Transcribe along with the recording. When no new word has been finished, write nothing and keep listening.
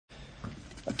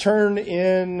Turn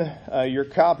in your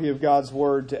copy of God's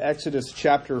Word to Exodus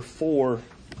chapter 4.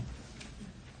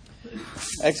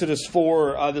 Exodus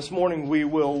 4, this morning we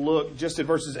will look just at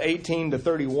verses 18 to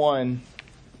 31,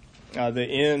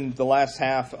 the last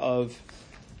half of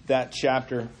that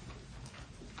chapter.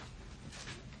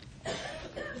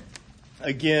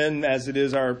 Again, as it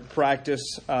is our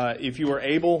practice, if you are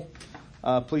able,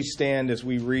 please stand as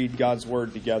we read God's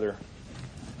Word together.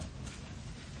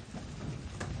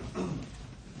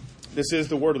 This is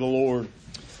the word of the Lord.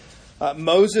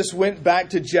 Moses went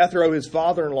back to Jethro, his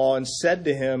father-in-law, and said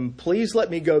to him, "Please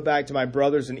let me go back to my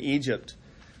brothers in Egypt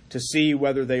to see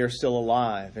whether they are still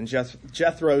alive." And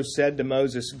Jethro said to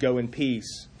Moses, "Go in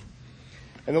peace."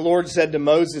 And the Lord said to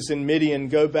Moses in Midian,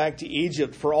 "Go back to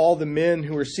Egypt, for all the men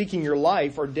who are seeking your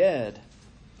life are dead."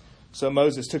 So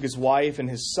Moses took his wife and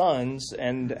his sons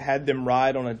and had them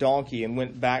ride on a donkey and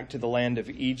went back to the land of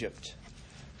Egypt.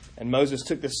 And Moses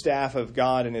took the staff of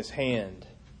God in his hand.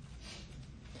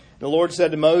 The Lord said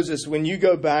to Moses, "When you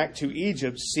go back to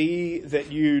Egypt, see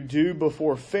that you do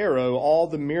before Pharaoh all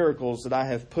the miracles that I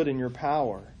have put in your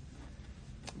power.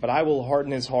 But I will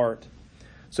harden his heart,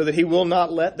 so that he will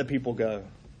not let the people go.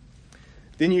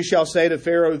 Then you shall say to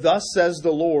Pharaoh, 'Thus says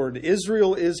the Lord,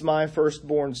 Israel is my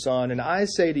firstborn son, and I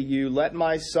say to you, let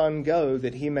my son go,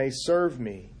 that he may serve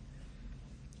me.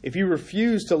 If you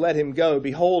refuse to let him go,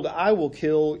 behold, I will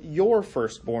kill your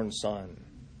firstborn son.'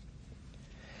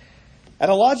 At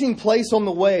a lodging place on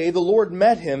the way, the Lord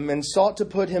met him and sought to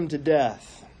put him to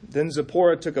death. Then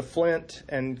Zipporah took a flint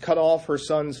and cut off her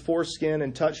son's foreskin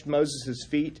and touched Moses'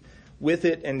 feet with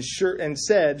it and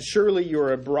said, 'Surely you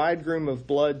are a bridegroom of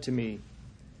blood to me.'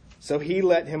 So he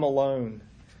let him alone.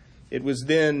 It was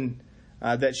then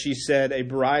that she said, 'A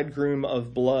bridegroom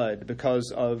of blood,'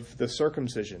 because of the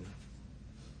circumcision.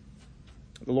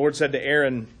 The Lord said to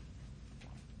Aaron,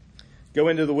 'Go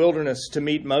into the wilderness to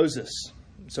meet Moses.'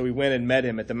 So he went and met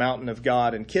him at the mountain of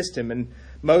God and kissed him. And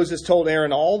Moses told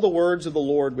Aaron all the words of the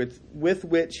Lord with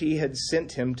which he had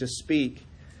sent him to speak,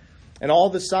 and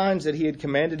all the signs that he had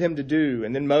commanded him to do.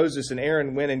 And then Moses and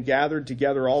Aaron went and gathered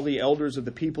together all the elders of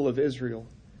the people of Israel.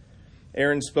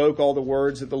 Aaron spoke all the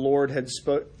words that the Lord had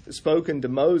spoken to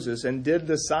Moses and did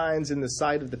the signs in the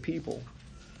sight of the people.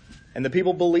 And the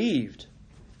people believed.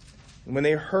 And when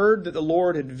they heard that the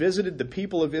Lord had visited the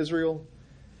people of Israel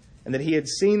and that he had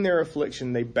seen their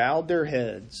affliction, they bowed their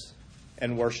heads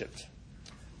and worshipped.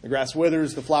 The grass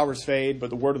withers, the flowers fade,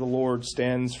 but the word of the Lord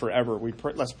stands forever.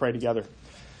 Let's pray together.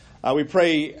 We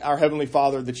pray, our Heavenly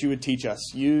Father, that you would teach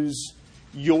us. Use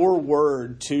your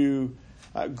word to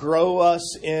grow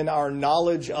us in our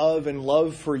knowledge of and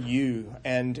love for you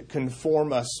and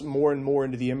conform us more and more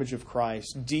into the image of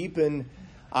Christ. Deepen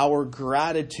our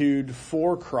gratitude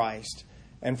for Christ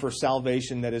and for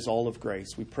salvation that is all of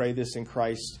grace. We pray this in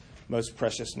Christ's most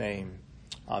precious name.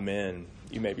 Amen.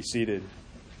 You may be seated.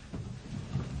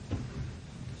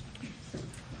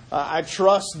 I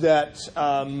trust that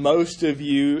most of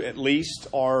you, at least,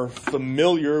 are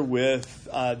familiar with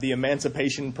the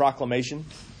Emancipation Proclamation,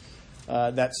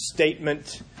 that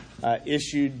statement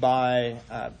issued by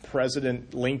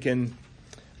President Lincoln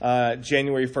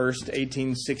January 1st,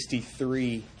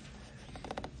 1863,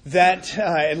 that,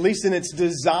 at least in its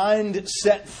design,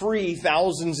 set free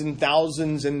thousands and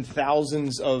thousands and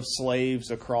thousands of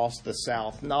slaves across the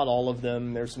South. Not all of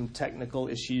them. There's some technical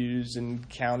issues and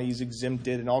counties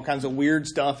exempted and all kinds of weird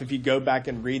stuff. If you go back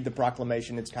and read the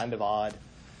proclamation, it's kind of odd.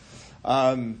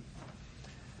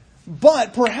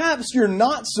 But perhaps you're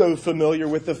not so familiar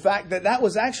with the fact that that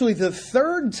was actually the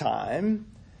third time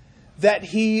that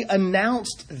he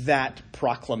announced that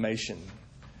proclamation.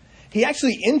 He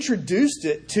actually introduced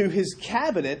it to his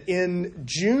cabinet in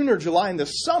June or July, in the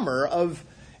summer of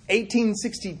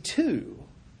 1862.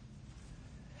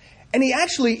 And he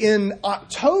actually, in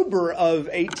October of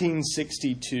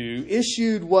 1862,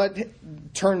 issued what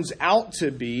turns out to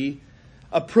be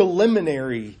a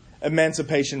preliminary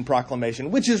Emancipation Proclamation,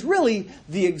 which is really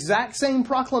the exact same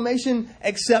proclamation,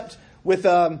 except with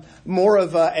more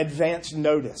of an advance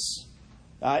notice.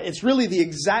 It's really the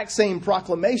exact same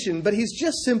proclamation, but he's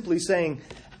just simply saying,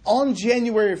 on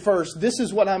January 1st, this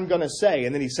is what I'm going to say.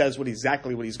 And then he says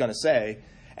exactly what he's going to say.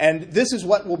 And this is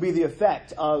what will be the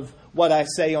effect of what I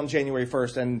say on January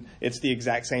 1st. And it's the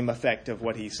exact same effect of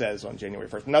what he says on January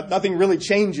 1st. Nothing really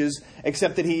changes,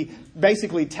 except that he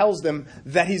basically tells them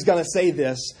that he's going to say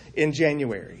this in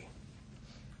January.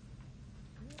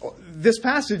 This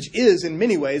passage is, in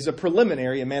many ways, a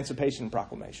preliminary Emancipation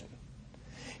Proclamation.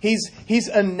 He's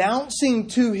announcing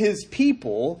to his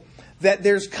people that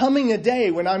there's coming a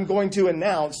day when I'm going to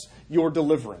announce your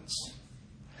deliverance.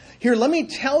 Here, let me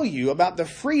tell you about the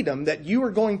freedom that you are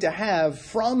going to have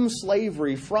from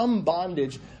slavery, from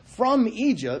bondage, from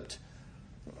Egypt.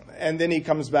 And then he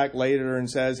comes back later and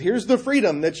says, here's the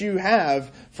freedom that you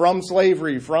have from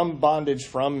slavery, from bondage,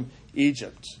 from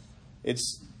Egypt.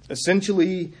 It's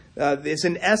essentially, it's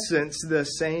in essence the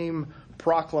same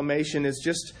proclamation. Is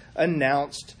just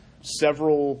announced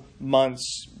several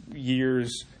months,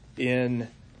 years in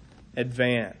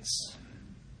advance.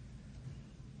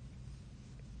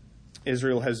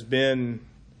 Israel has been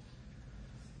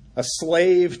a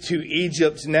slave to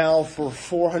Egypt now for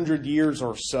 400 years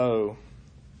or so.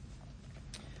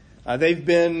 They've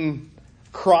been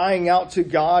crying out to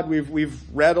God. We've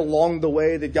read along the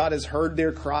way that God has heard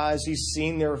their cries. He's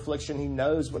seen their affliction. He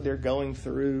knows what they're going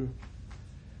through.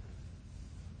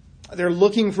 They're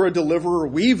looking for a deliverer.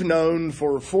 We've known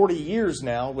for 40 years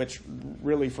now, which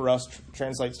really for us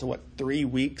translates to 3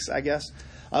 weeks, I guess.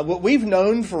 What we've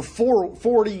known for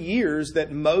 40 years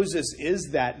that Moses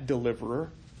is that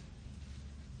deliverer.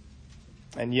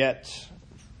 And yet,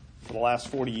 for the last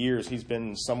 40 years, he's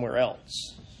been somewhere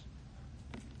else.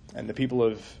 And the people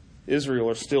of Israel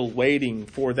are still waiting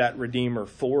for that Redeemer,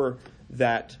 for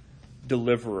that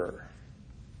deliverer.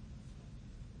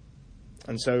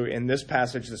 And so in this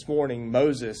passage this morning,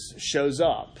 Moses shows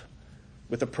up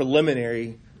with a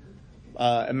preliminary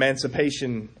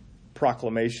emancipation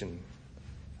proclamation,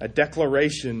 a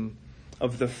declaration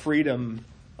of the freedom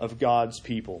of God's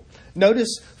people.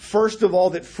 Notice, first of all,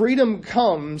 that freedom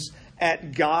comes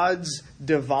at God's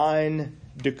divine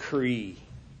decree.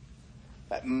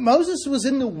 Moses was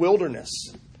in the wilderness.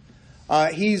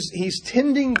 He's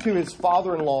tending to his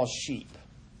father-in-law's sheep.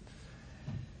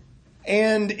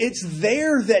 And it's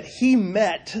there that he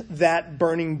met that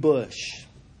burning bush.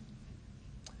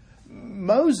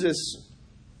 Moses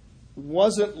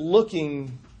wasn't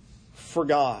looking for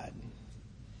God.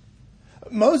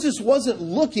 Moses wasn't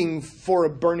looking for a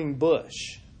burning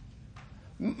bush.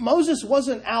 Moses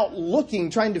wasn't out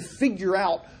looking, trying to figure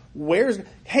out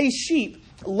hey, sheep,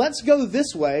 let's go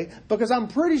this way because I'm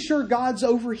pretty sure God's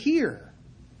over here.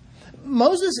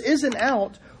 Moses isn't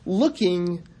out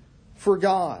looking for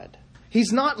God.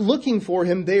 He's not looking for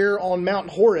him there on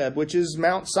Mount Horeb, which is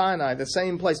Mount Sinai, the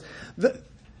same place.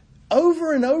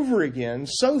 Over and over again,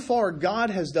 so far, God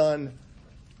has done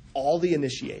all the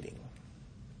initiating.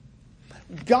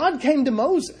 God came to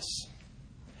Moses.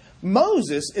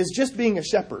 Moses is just being a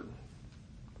shepherd.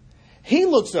 He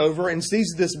looks over and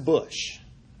sees this bush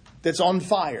that's on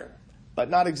fire, but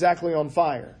not exactly on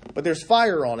fire. But there's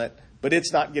fire on it, but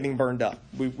it's not getting burned up.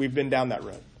 We've been down that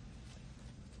road.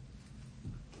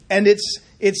 And it's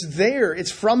there.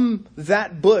 It's from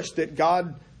that bush that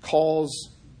God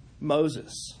calls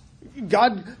Moses.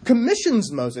 God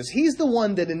commissions Moses. He's the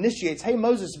one that initiates. Hey,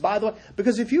 Moses, by the way,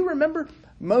 because if you remember,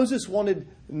 Moses wanted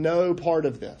no part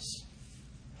of this.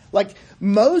 Like,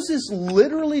 Moses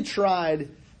literally tried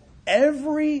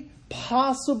every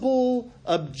possible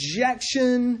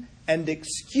objection and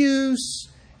excuse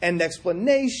and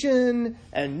explanation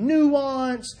and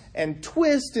nuance and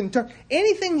twist and turn.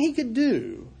 Anything he could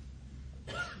do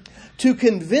to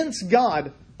convince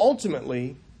God,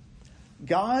 ultimately,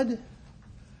 God,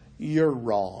 you're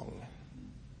wrong.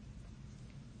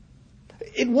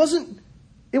 It wasn't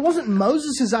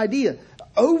Moses' idea.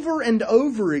 Over and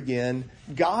over again,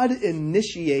 God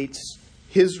initiates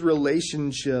his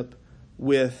relationship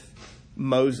with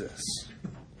Moses.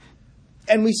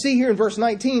 And we see here in verse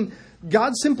 19,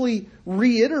 God simply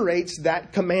reiterates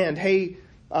that command. Hey,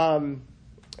 the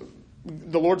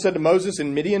Lord said to Moses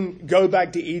in Midian, go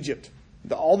back to Egypt.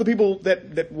 All the people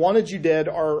that wanted you dead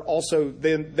are also,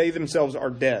 they themselves are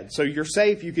dead. So you're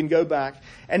safe, you can go back.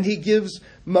 And he gives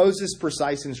Moses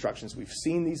precise instructions. We've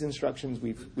seen these instructions.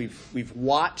 We've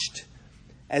watched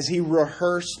as he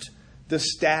rehearsed the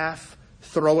staff,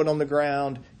 throw it on the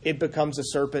ground, it becomes a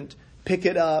serpent, pick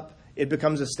it up, it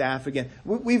becomes a staff again.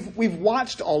 We've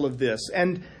watched all of this.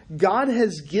 And God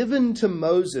has given to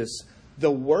Moses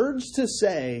the words to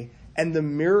say and the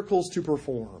miracles to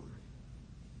perform.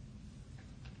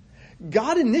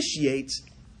 God initiates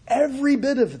every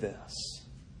bit of this.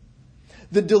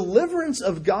 The deliverance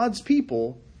of God's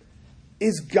people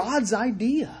is God's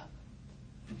idea.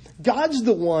 God's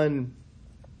the one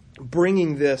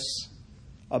bringing this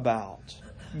about.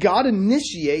 God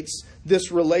initiates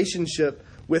this relationship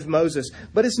with Moses.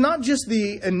 But it's not just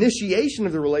the initiation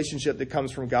of the relationship that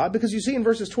comes from God, because you see in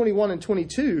verses 21 and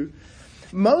 22,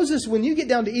 Moses, when you get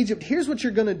down to Egypt, here's what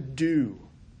you're going to do.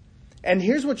 And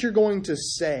here's what you're going to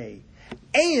say.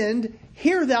 And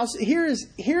here's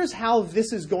how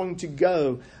this is going to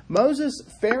go. Moses,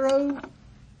 Pharaoh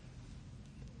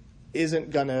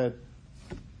isn't going to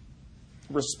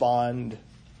respond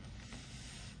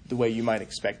the way you might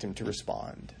expect him to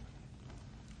respond.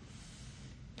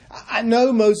 I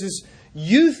know, Moses,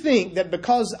 you think that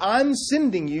because I'm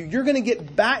sending you, you're going to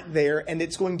get back there and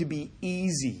it's going to be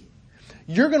easy.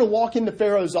 You're going to walk into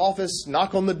Pharaoh's office,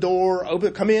 knock on the door,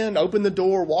 come in, open the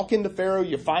door, walk into Pharaoh.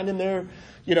 You find him there,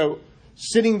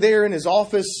 sitting there in his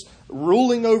office,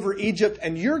 ruling over Egypt.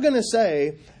 And you're going to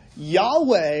say,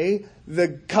 Yahweh,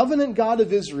 the covenant God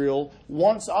of Israel,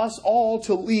 wants us all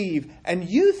to leave. And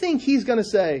you think he's going to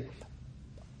say,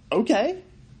 okay.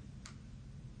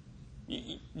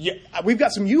 Yeah, we've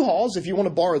got some U-Hauls if you want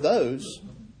to borrow those.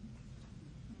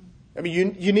 I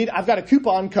mean, you need. I've got a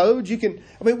coupon code. You can.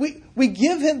 I mean, we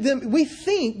give him them. We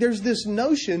think there's this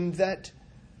notion that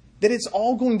it's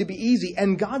all going to be easy,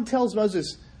 and God tells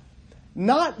Moses,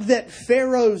 not that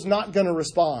Pharaoh's not going to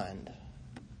respond.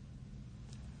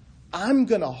 I'm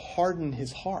going to harden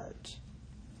his heart.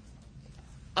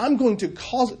 I'm going to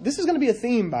cause. This is going to be a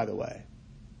theme, by the way.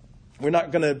 We're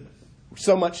not going to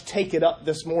so much take it up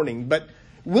this morning, but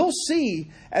we'll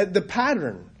see the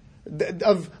pattern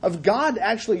of God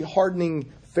actually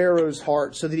hardening Pharaoh's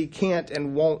heart so that he can't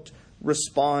and won't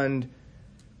respond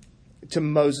to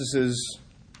Moses'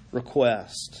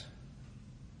 request.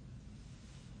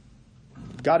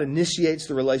 God initiates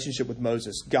the relationship with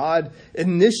Moses. God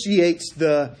initiates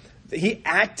he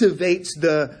activates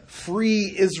the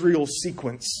free Israel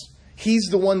sequence. He's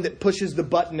the one that pushes the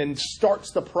button and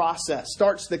starts the process,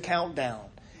 starts the countdown.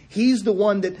 He's the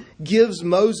one that gives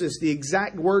Moses the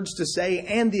exact words to say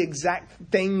and the exact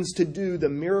things to do, the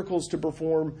miracles to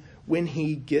perform when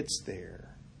he gets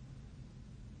there.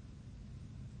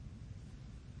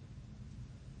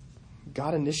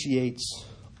 God initiates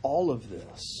all of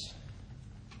this.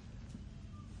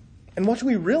 And what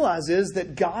we realize is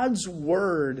that God's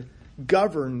word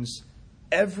governs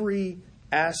every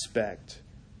aspect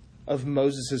of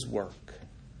Moses' work.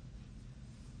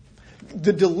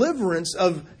 The deliverance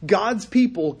of God's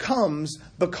people comes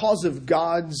because of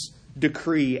God's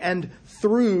decree and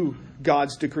through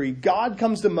God's decree. God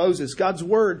comes to Moses. God's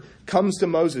word comes to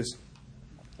Moses.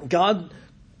 God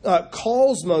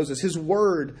calls Moses. His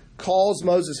word calls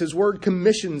Moses. His word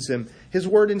commissions him. His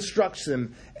word instructs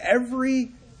him.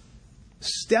 Every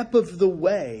step of the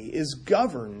way is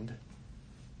governed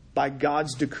by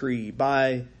God's decree,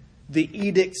 by the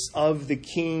edicts of the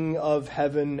King of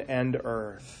heaven and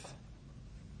earth.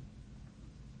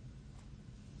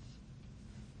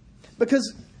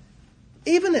 Because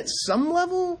even at some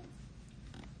level,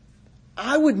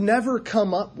 I would never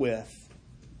come up with,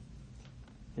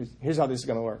 here's how this is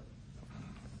going to work.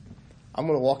 I'm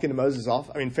going to walk into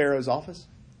Pharaoh's office.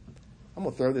 I'm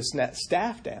going to throw this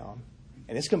staff down,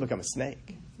 and it's going to become a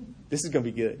snake. This is going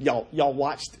to be good. Y'all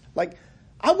watched.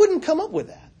 I wouldn't come up with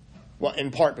that. Well,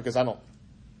 in part because if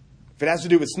it has to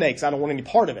do with snakes, I don't want any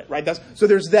part of it, right? So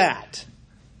there's that.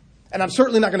 And I'm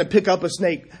certainly not going to pick up a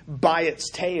snake by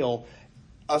its tail,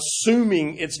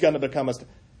 assuming it's going to become a snake.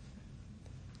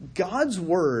 God's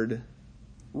word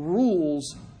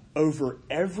rules over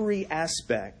every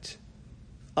aspect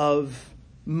of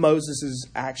Moses'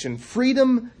 action.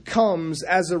 Freedom comes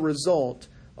as a result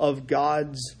of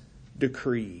God's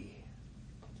decree.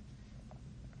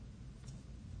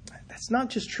 That's not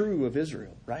just true of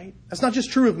Israel, right? That's not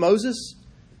just true of Moses.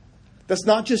 That's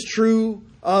not just true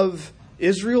of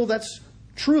Israel. That's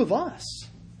true of us.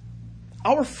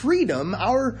 Our freedom,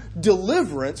 our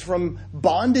deliverance from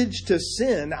bondage to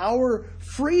sin, our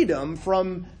freedom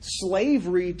from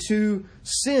slavery to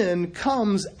sin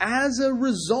comes as a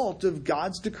result of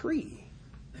God's decree.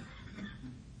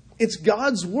 It's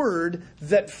God's word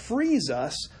that frees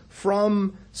us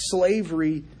from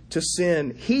slavery to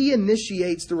sin. He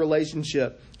initiates the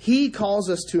relationship. He calls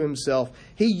us to himself.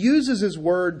 He uses his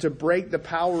word to break the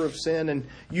power of sin and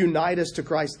unite us to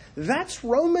Christ. That's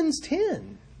Romans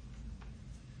 10.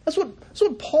 That's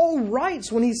what Paul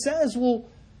writes when he says,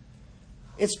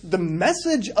 it's the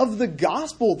message of the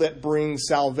gospel that brings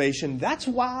salvation. That's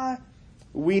why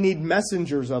we need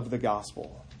messengers of the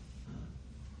gospel.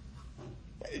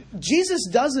 Jesus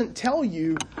doesn't tell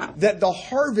you that the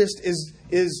harvest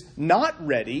is not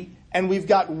ready and we've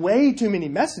got way too many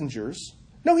messengers.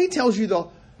 No, he tells you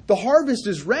the harvest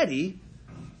is ready.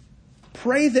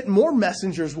 Pray that more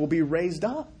messengers will be raised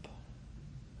up.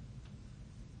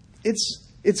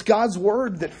 It's God's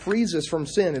word that frees us from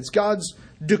sin. It's God's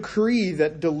decree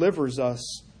that delivers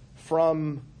us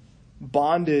from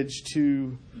bondage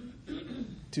to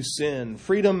sin.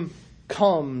 Freedom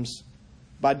comes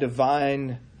by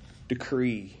divine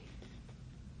decree.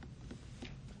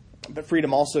 But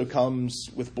freedom also comes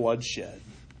with bloodshed.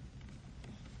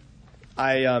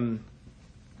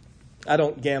 I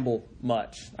don't gamble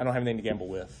much. I don't have anything to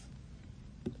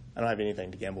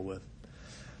gamble with.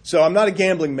 So I'm not a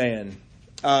gambling man.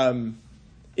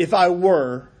 If I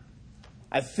were,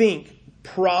 I think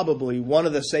probably one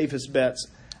of the safest bets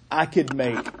I could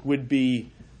make would be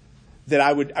that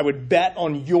I would bet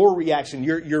on your reaction.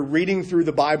 You're reading through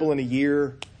the Bible in a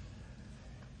year,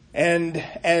 and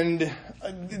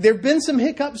there have been some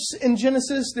hiccups in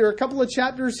Genesis. There are a couple of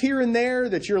chapters here and there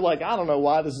that you're like, I don't know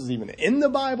why this is even in the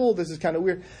Bible. This is kind of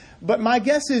weird. But my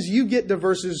guess is you get to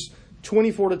verses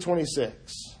 24 to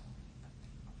 26.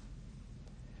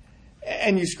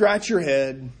 And you scratch your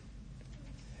head.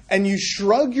 And you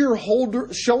shrug your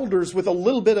shoulders with a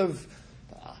little bit of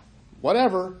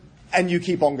whatever. And you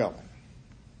keep on going.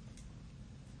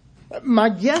 My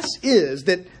guess is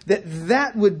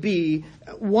that would be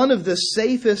one of the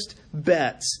safest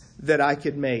bets that I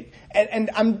could make. And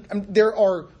there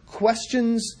are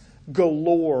questions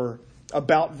galore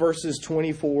about verses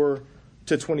 24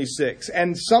 to 26.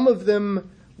 And some of them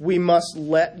we must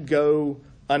let go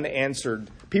unanswered.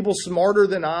 People smarter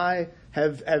than I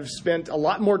have spent a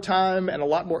lot more time and a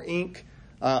lot more ink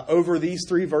over these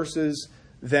three verses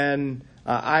than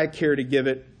I care to give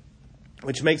it,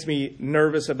 which makes me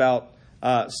nervous about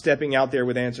stepping out there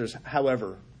with answers.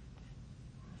 However,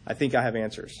 I think I have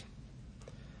answers.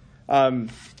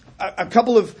 A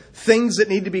couple of things that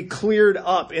need to be cleared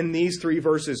up in these three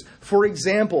verses. For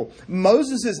example,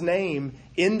 Moses' name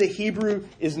in the Hebrew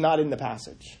is not in the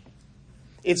passage.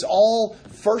 It's all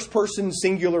first-person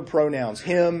singular pronouns,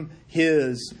 him,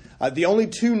 his. The only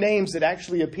two names that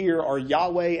actually appear are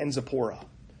Yahweh and Zipporah.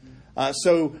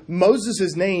 So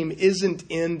Moses' name isn't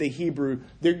in the Hebrew.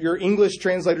 Your English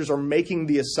translators are making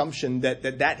the assumption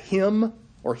that him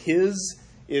or his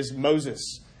is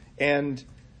Moses. And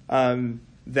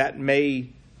that may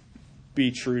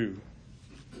be true.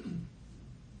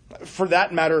 For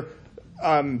that matter,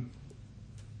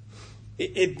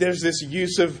 there's this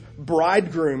use of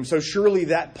bridegroom. So surely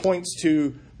that points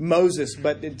to Moses,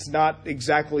 but it's not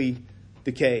exactly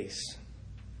the case.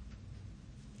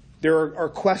 There are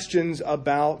questions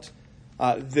about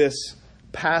this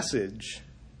passage.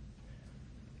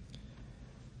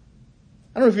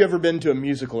 I don't know if you've ever been to a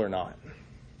musical or not.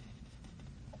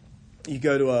 You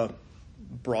go to a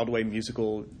Broadway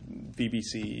musical,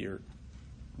 BBC or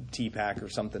TPAC or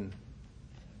something.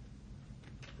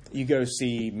 You go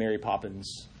see Mary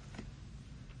Poppins.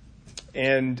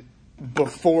 And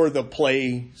before the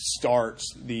play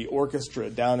starts, the orchestra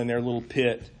down in their little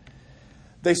pit,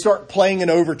 they start playing an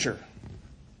overture.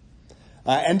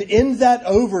 And in that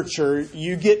overture,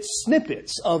 you get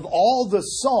snippets of all the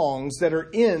songs that are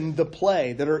in the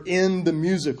play, that are in the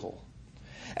musical.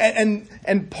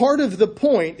 And part of the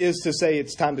point is to say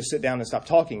it's time to sit down and stop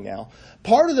talking now.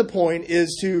 Part of the point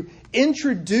is to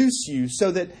introduce you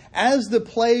so that as the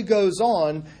play goes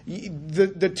on,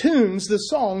 the tunes, the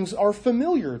songs are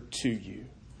familiar to you.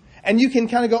 And you can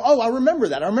kind of go, oh, I remember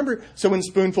that. I remember. So when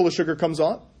Spoonful of Sugar comes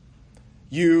on,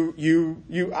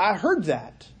 I heard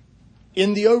that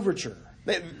in the overture.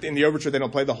 In the overture, they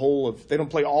don't play they don't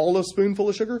play all of Spoonful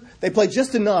of Sugar. They play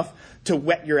just enough to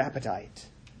whet your appetite.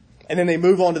 And then they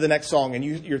move on to the next song, and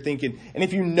you're thinking, and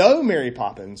if you know Mary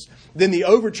Poppins, then the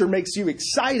overture makes you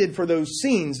excited for those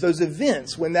scenes, those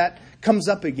events, when that comes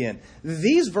up again.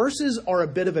 These verses are a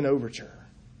bit of an overture.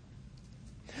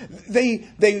 They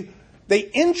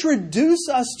introduce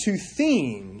us to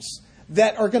themes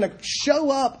that are going to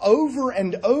show up over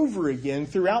and over again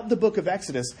throughout the book of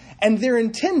Exodus. And they're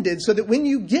intended so that when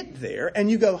you get there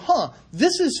and you go,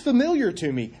 this is familiar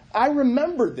to me. I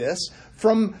remember this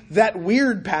from that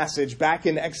weird passage back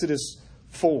in Exodus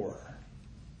 4.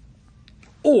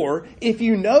 Or, if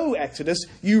you know Exodus,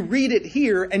 you read it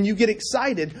here and you get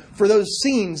excited for those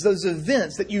scenes, those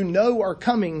events that you know are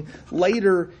coming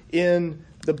later in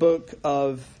the book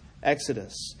of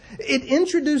Exodus. It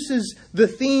introduces the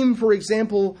theme, for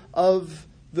example, of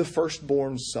the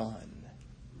firstborn son.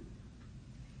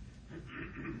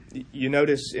 You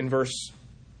notice in verse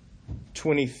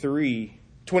 22,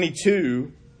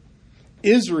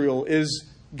 Israel is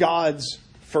God's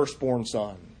firstborn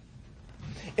son.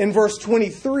 In verse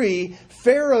 23,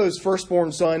 Pharaoh's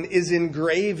firstborn son is in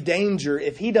grave danger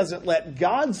if he doesn't let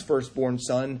God's firstborn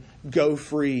son go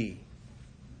free.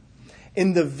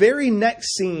 In the very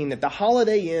next scene at the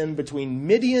Holiday Inn between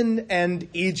Midian and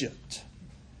Egypt,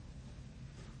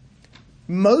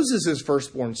 Moses'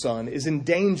 firstborn son is in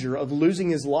danger of losing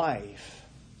his life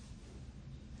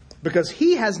because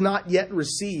he has not yet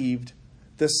received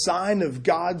the sign of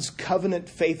God's covenant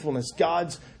faithfulness,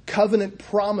 God's covenant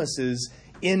promises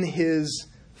in his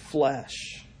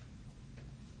flesh.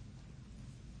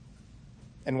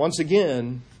 And once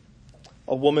again,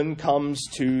 a woman comes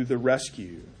to the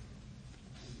rescue.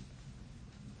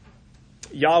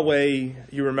 Yahweh,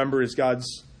 you remember, is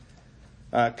God's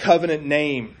covenant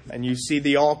name. And you see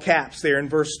the all caps there in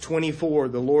verse 24.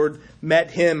 The Lord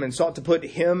met him and sought to put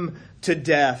him to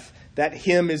death. That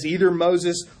him is either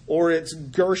Moses or it's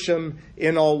Gershom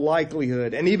in all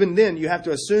likelihood. And even then, you have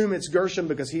to assume it's Gershom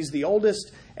because he's the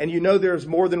oldest. And you know there's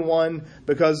more than one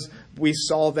because we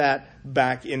saw that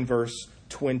back in verse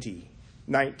 20.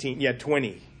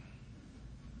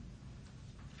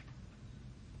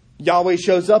 Yahweh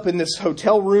shows up in this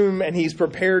hotel room and he's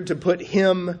prepared to put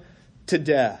him to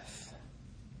death.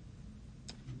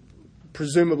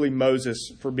 Presumably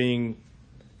Moses for being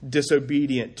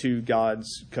disobedient to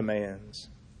God's commands.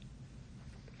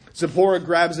 Zipporah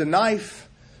grabs a knife,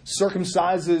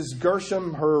 circumcises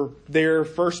Gershom, their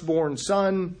firstborn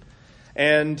son,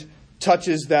 and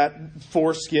touches that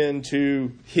foreskin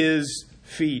to his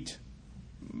feet.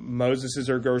 Moses's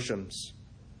or Gershom's.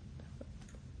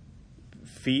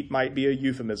 Feet might be a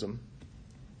euphemism.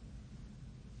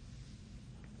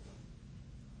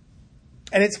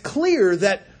 And it's clear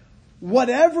that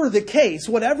whatever the case,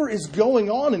 whatever is going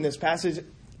on in this passage,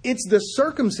 it's the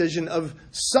circumcision of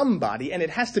somebody, and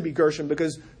it has to be Gershom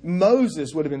because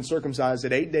Moses would have been circumcised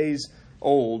at 8 days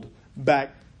old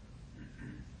back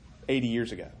 80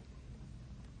 years ago.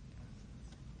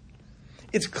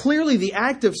 It's clearly the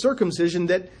act of circumcision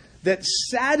that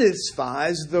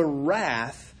satisfies the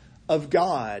wrath of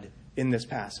God in this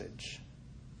passage.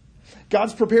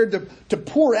 God's prepared to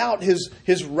pour out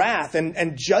his wrath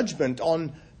and judgment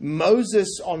on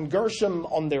Moses, on Gershom,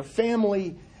 on their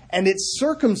family, and it's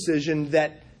circumcision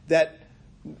that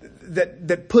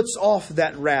puts off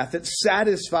that wrath, that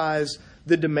satisfies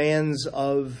the demands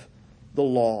of the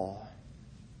law.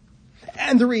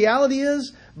 And the reality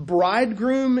is,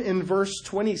 bridegroom in verse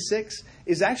 26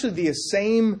 is actually the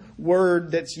same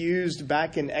word that's used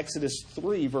back in Exodus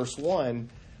 3, verse 1,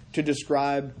 to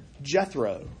describe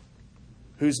Jethro,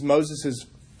 who's Moses'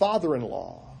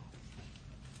 father-in-law.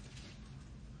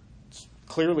 It's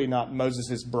clearly not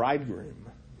Moses' bridegroom.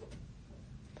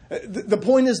 The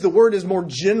point is the word is more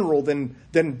general than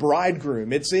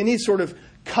bridegroom. It's any sort of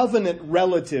covenant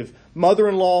relative,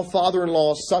 mother-in-law,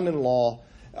 father-in-law, son-in-law.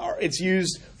 It's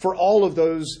used for all of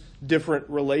those different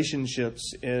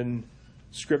relationships in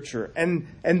Scripture. And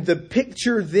the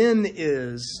picture then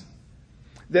is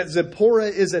that Zipporah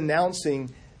is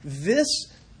announcing this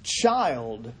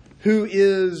child who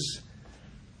is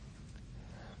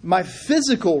my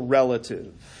physical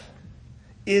relative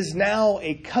is now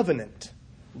a covenant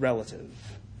relative.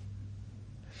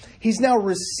 He's now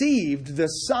received the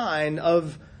sign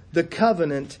of the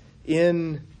covenant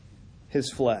in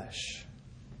his flesh.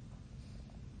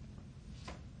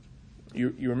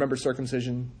 You remember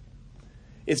circumcision?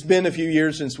 It's been a few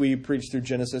years since we preached through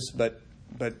Genesis, but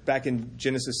back in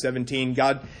Genesis 17,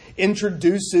 God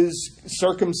introduces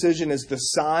circumcision as the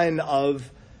sign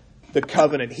of the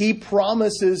covenant. He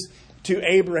promises to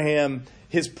Abraham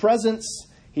his presence,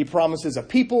 he promises a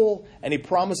people, and he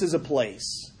promises a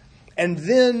place. And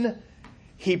then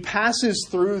he passes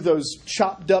through those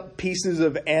chopped up pieces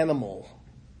of animal.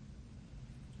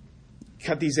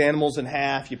 Cut these animals in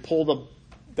half, you pull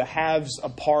the halves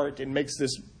apart, it makes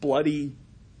this bloody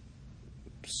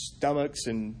stomachs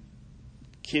and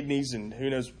kidneys and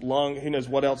who knows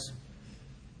what else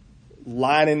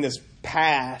lining this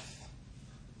path.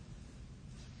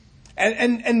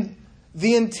 And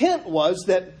the intent was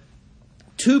that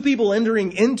two people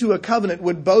entering into a covenant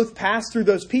would both pass through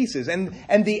those pieces. And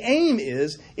the aim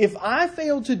is, if I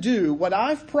fail to do what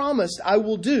I've promised I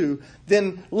will do,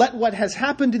 then let what has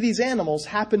happened to these animals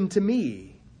happen to me.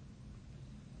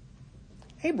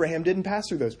 Abraham didn't pass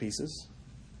through those pieces.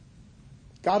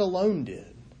 God alone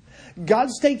did. God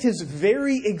staked his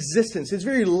very existence, his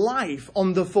very life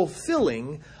on the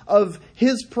fulfilling of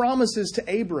his promises to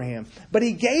Abraham. But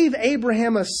he gave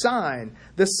Abraham a sign,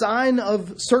 the sign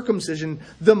of circumcision,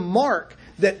 the mark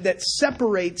that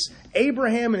separates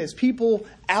Abraham and his people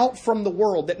out from the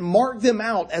world, that mark them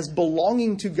out as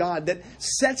belonging to God, that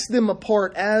sets them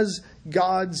apart as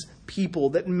God's people,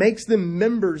 that makes them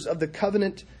members of the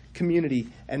covenant community.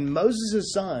 And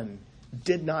Moses' son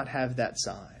did not have that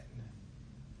sign.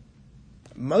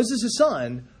 Moses'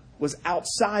 son was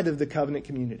outside of the covenant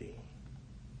community.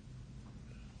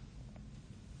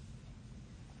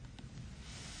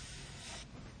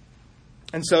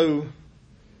 And so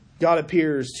God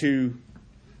appears to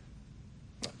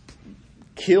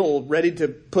kill, ready to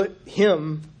put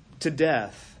him to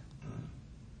death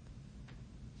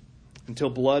until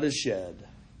blood is shed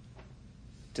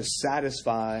to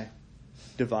satisfy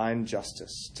divine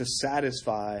justice, to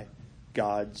satisfy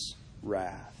God's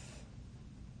wrath.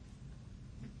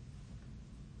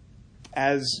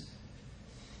 As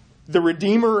the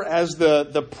Redeemer, as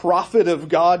the prophet of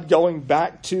God going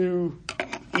back to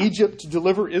Egypt to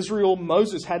deliver Israel,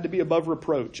 Moses had to be above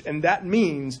reproach. And that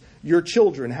means your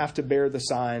children have to bear the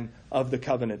sign of the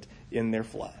covenant in their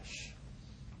flesh.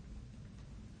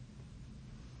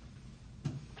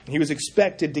 He was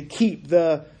expected to keep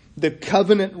the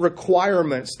covenant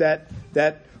requirements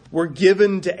that were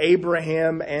given to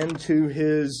Abraham and to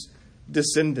his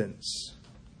descendants.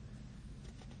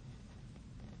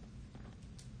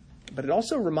 But it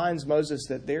also reminds Moses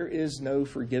that there is no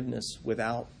forgiveness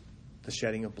without the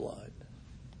shedding of blood.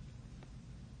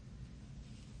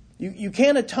 You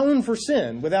can't atone for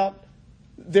sin without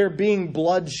there being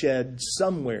bloodshed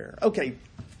somewhere. Okay,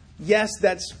 yes,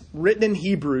 that's written in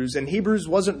Hebrews, and Hebrews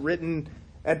wasn't written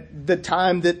at the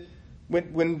time that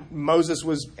when Moses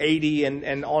was 80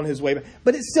 and on his way back.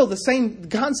 But it's still the same. The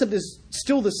concept is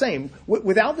still the same.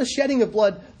 Without the shedding of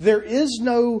blood, there is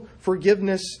no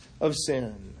forgiveness of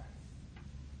sin.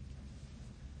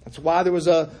 That's why there was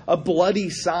a bloody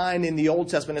sign in the Old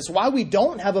Testament. It's why we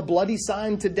don't have a bloody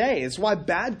sign today. It's why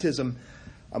baptism,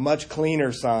 a much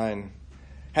cleaner sign,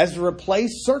 has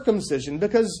replaced circumcision,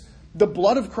 because the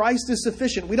blood of Christ is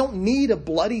sufficient. We don't need a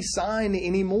bloody sign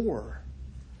anymore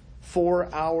for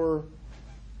our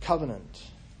covenant.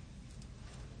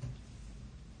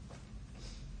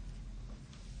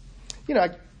 You know, I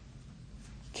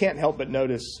can't help but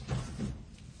notice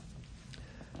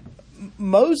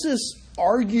Moses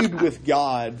argued with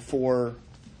God for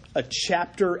a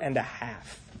chapter and a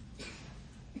half.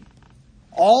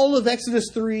 All of Exodus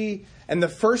 3 and the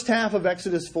first half of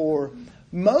Exodus 4,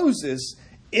 Moses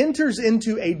enters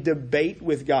into a debate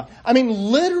with God. I mean,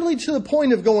 literally to the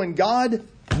point of going, God,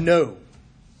 no,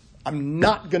 I'm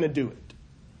not going to do it.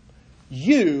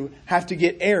 You have to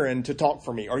get Aaron to talk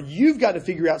for me, or you've got to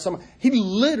figure out something. He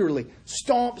literally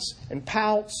stomps and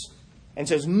pouts and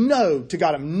says no to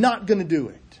God. I'm not going to do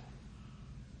it.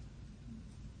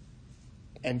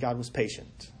 And God was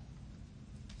patient.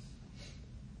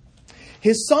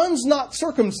 His son's not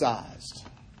circumcised.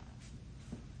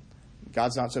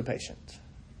 God's not so patient.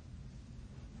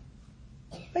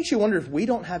 Makes you wonder if we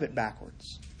don't have it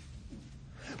backwards.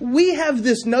 We have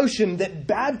this notion that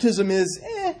baptism is,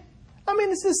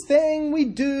 it's this thing we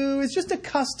do. It's just a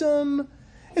custom.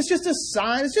 It's just a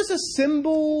sign. It's just a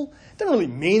symbol. It doesn't really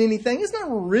mean anything. It's not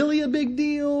really a big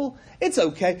deal. It's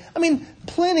okay. I mean,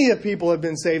 plenty of people have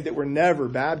been saved that were never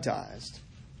baptized.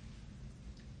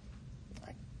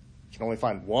 I can only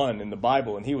find one in the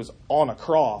Bible, and he was on a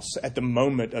cross at the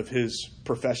moment of his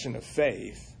profession of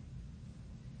faith.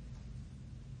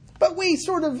 But we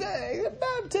sort of,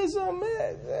 baptism,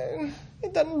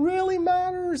 it doesn't really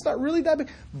matter. It's not really that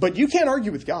big. But you can't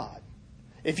argue with God.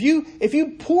 If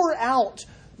you pour out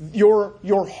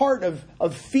your heart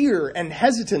of fear and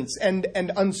hesitance and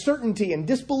uncertainty and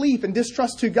disbelief and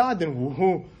distrust to God,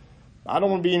 then I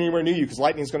don't want to be anywhere near you because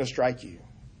lightning's going to strike you.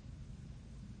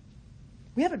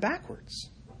 We have it backwards.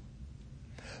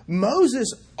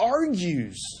 Moses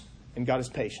argues, and God is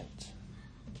patient.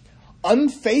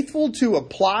 Unfaithful to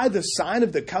apply the sign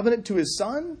of the covenant to his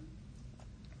son,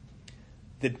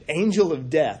 the angel of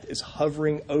death is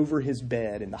hovering over his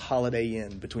bed in the Holiday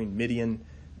Inn between Midian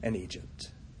and Egypt.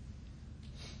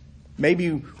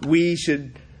 Maybe we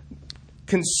should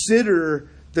consider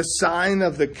the sign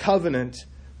of the covenant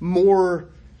more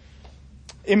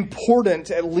important,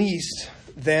 at least,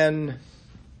 than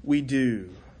we do.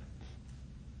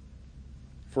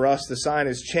 For us, the sign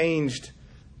has changed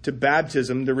to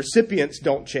baptism. The recipients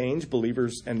don't change,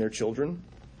 believers and their children.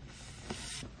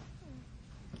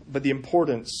 But the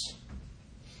importance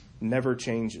never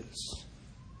changes.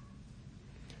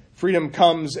 Freedom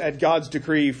comes at God's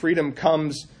decree. Freedom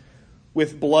comes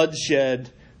with bloodshed.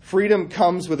 Freedom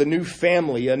comes with a new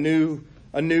family, a new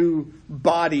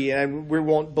body. And we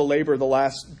won't belabor the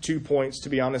last 2 points, to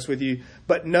be honest with you.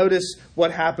 But notice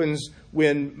what happens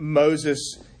when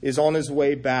Moses is on his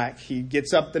way back. He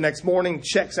gets up the next morning,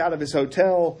 checks out of his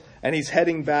hotel, and he's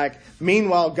heading back.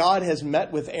 Meanwhile, God has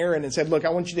met with Aaron and said, look, I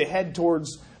want you to head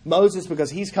towards Moses because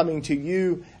he's coming to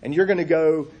you, and you're going to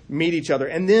go meet each other.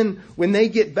 And then when they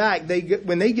get back,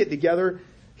 when they get together,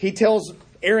 he tells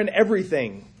Aaron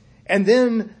everything. And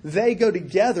then they go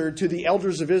together to the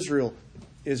elders of Israel.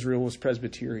 Israel was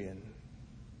Presbyterian.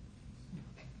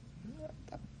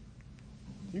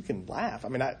 You can laugh. I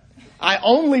mean, I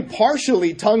only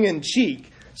partially tongue-in-cheek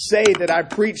say that I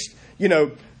preached,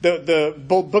 the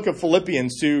book of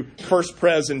Philippians to First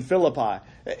Pres in Philippi.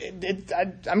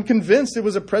 I'm convinced it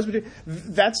was a Presbyterian.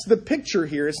 That's the picture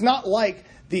here. It's not like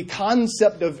the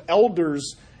concept of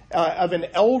elders of an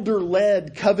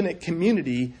elder-led covenant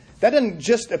community, that doesn't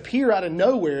just appear out of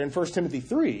nowhere in 1 Timothy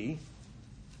 3.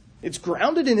 It's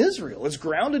grounded in Israel. It's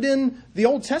grounded in the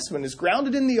Old Testament. It's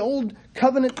grounded in the Old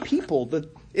Covenant people.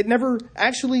 It never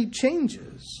actually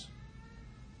changes.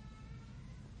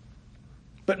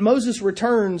 But Moses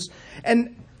returns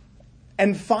and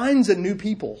finds a new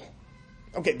people.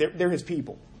 Okay, they're his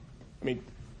people. I mean,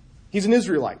 he's an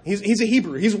Israelite. He's a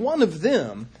Hebrew. He's one of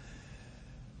them.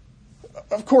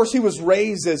 Of course, he was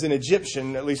raised as an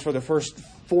Egyptian, at least for the first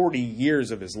 40 years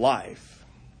of his life,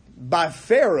 by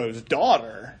Pharaoh's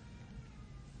daughter.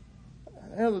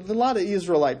 There's a lot of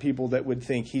Israelite people that would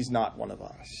think he's not one of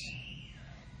us.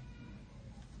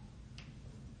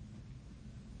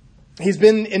 He's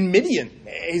been in Midian.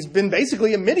 He's been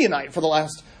basically a Midianite for the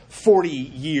last 40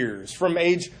 years, from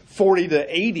age 40 to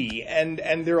 80. And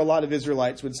there are a lot of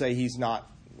Israelites would say he's not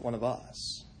one of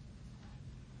us.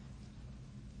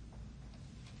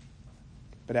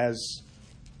 But as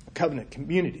a covenant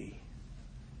community,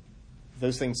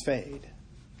 those things fade.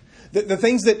 The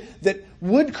things that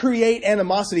would create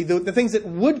animosity, the things that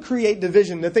would create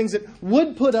division, the things that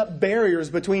would put up barriers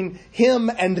between him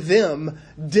and them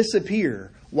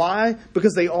disappear. Why?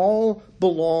 Because they all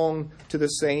belong to the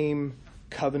same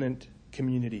covenant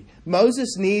community.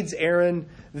 Moses needs Aaron.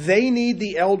 They need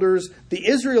the elders. The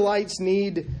Israelites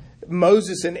need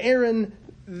Moses and Aaron.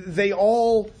 They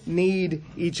all need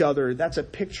each other. That's a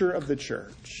picture of the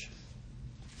church.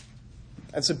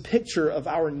 That's a picture of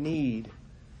our need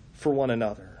for one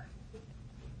another.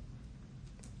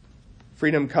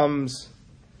 Freedom comes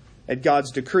at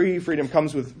God's decree. Freedom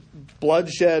comes with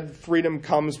bloodshed. Freedom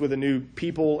comes with a new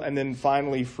people. And then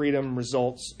finally, freedom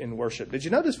results in worship. Did you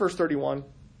notice verse 31?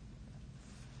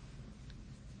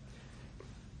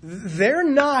 They're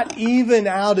not even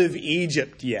out of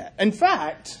Egypt yet. In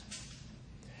fact,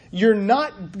 you're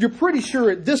pretty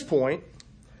sure at this point,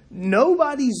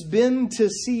 nobody's been to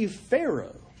see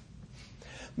Pharaoh.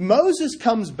 Moses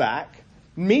comes back,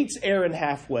 meets Aaron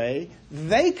halfway.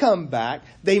 They come back.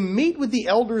 They meet with the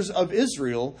elders of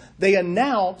Israel. They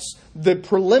announce the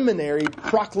preliminary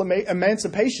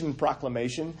emancipation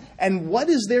proclamation. And what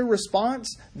is their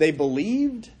response? They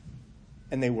believed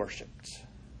and they worshiped.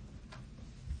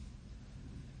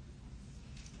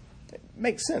 It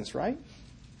makes sense, right?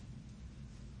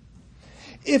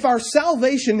 If our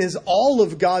salvation is all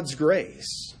of God's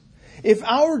grace, if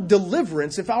our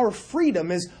deliverance, if our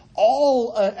freedom is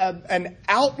all an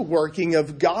outworking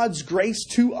of God's grace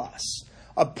to us,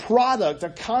 a product,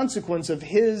 a consequence of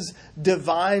His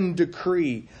divine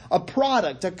decree, a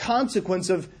product, a consequence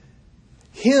of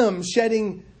Him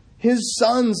shedding His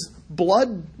Son's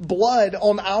blood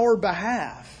on our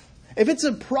behalf, if it's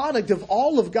a product of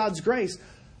all of God's grace,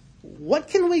 what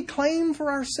can we claim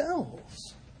for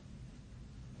ourselves?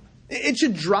 It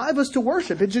should drive us to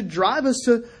worship. It should drive us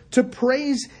to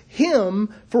praise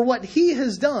Him for what He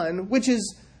has done, which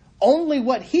is only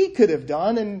what He could have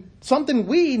done and something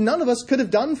none of us could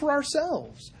have done for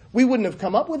ourselves. We wouldn't have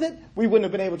come up with it. We wouldn't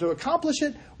have been able to accomplish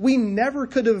it. We never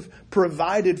could have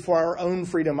provided for our own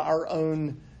freedom, our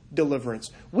own deliverance.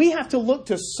 We have to look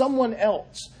to someone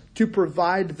else to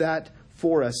provide that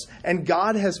for us. And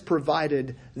God has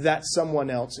provided that someone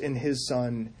else in His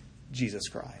Son, Jesus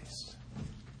Christ.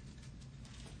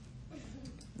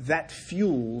 That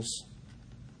fuels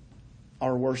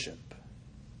our worship.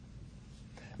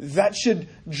 That should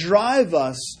drive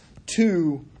us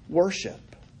to worship.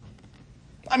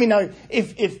 I mean, now,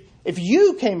 if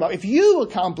you came up, if you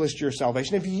accomplished your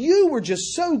salvation, if you were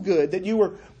just so good that you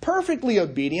were perfectly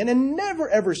obedient and never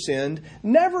ever sinned,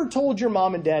 never told your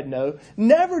mom and dad no,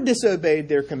 never disobeyed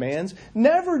their commands,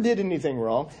 never did anything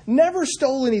wrong, never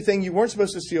stole anything you weren't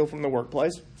supposed to steal from the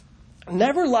workplace,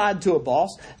 never lied to a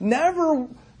boss, never,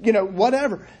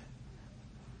 whatever,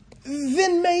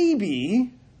 then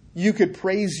maybe you could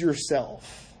praise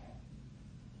yourself.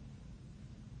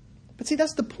 But see,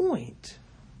 that's the point.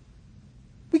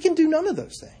 We can do none of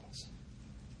those things.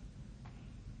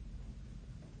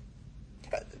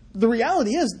 The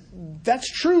reality is,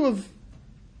 that's true of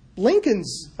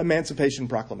Lincoln's Emancipation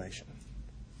Proclamation.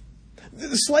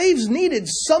 The slaves needed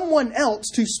someone else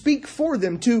to speak for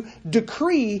them, to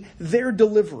decree their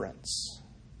deliverance.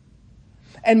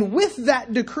 And with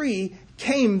that decree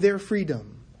came their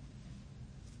freedom.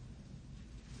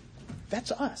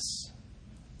 That's us.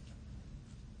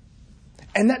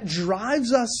 And that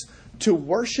drives us to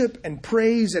worship and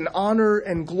praise and honor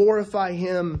and glorify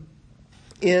Him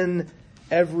in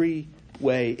every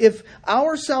way. If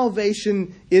our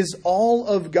salvation is all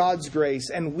of God's grace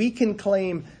and we can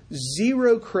claim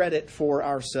zero credit for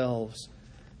ourselves,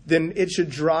 then it should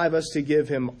drive us to give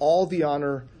Him all the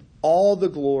honor, all the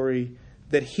glory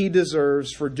that he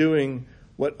deserves for doing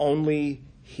what only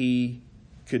he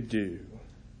could do.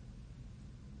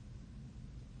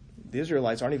 The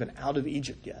Israelites aren't even out of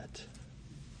Egypt yet.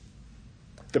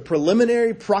 The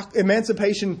preliminary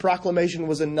emancipation proclamation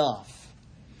was enough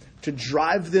to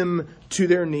drive them to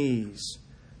their knees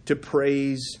to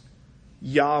praise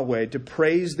Yahweh, to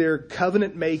praise their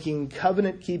covenant-making,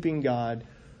 covenant-keeping God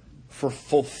for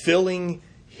fulfilling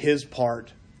his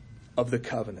part of the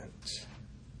covenant.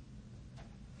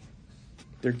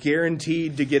 They're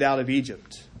guaranteed to get out of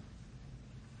Egypt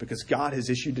because God has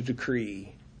issued a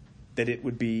decree that it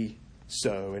would be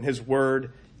so, and his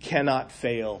word cannot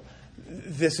fail.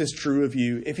 This is true of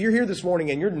you. If you're here this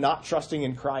morning and you're not trusting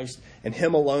in Christ and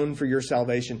him alone for your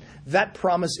salvation, that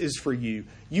promise is for you.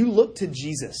 You look to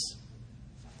Jesus,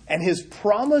 and his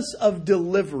promise of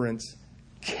deliverance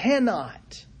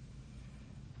can't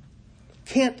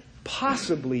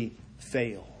possibly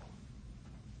fail.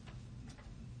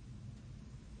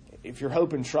 If your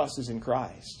hope and trust is in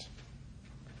Christ,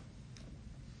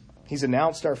 he's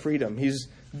announced our freedom. He's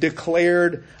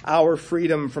declared our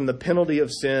freedom from the penalty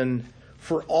of sin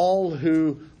for all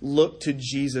who look to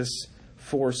Jesus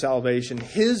for salvation.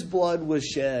 His blood was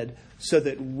shed so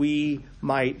that we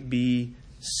might be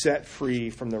set free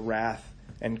from the wrath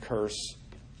and curse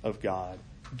of God.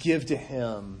 Give to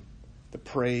him the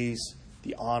praise,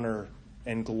 the honor,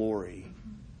 and glory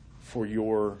for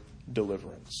your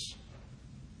deliverance.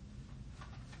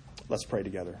 Let's pray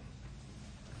together.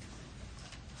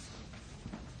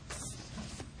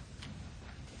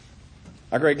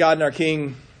 Our great God and our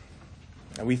King,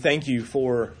 we thank you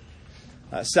for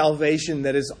salvation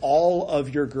that is all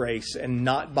of your grace and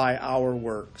not by our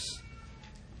works.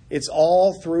 It's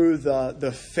all through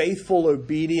the faithful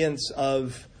obedience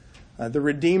of the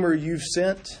Redeemer you've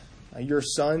sent, your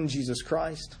Son, Jesus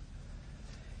Christ.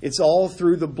 It's all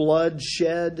through the blood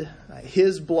shed,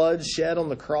 his blood shed on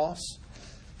the cross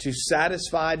to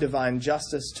satisfy divine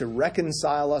justice, to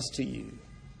reconcile us to you.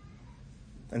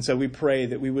 And so we pray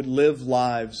that we would live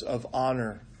lives of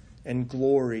honor and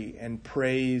glory and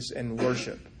praise and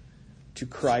worship to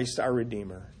Christ our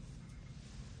Redeemer.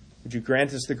 Would you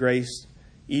grant us the grace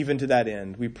even to that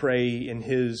end? We pray in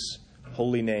his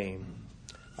holy name.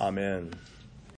 Amen.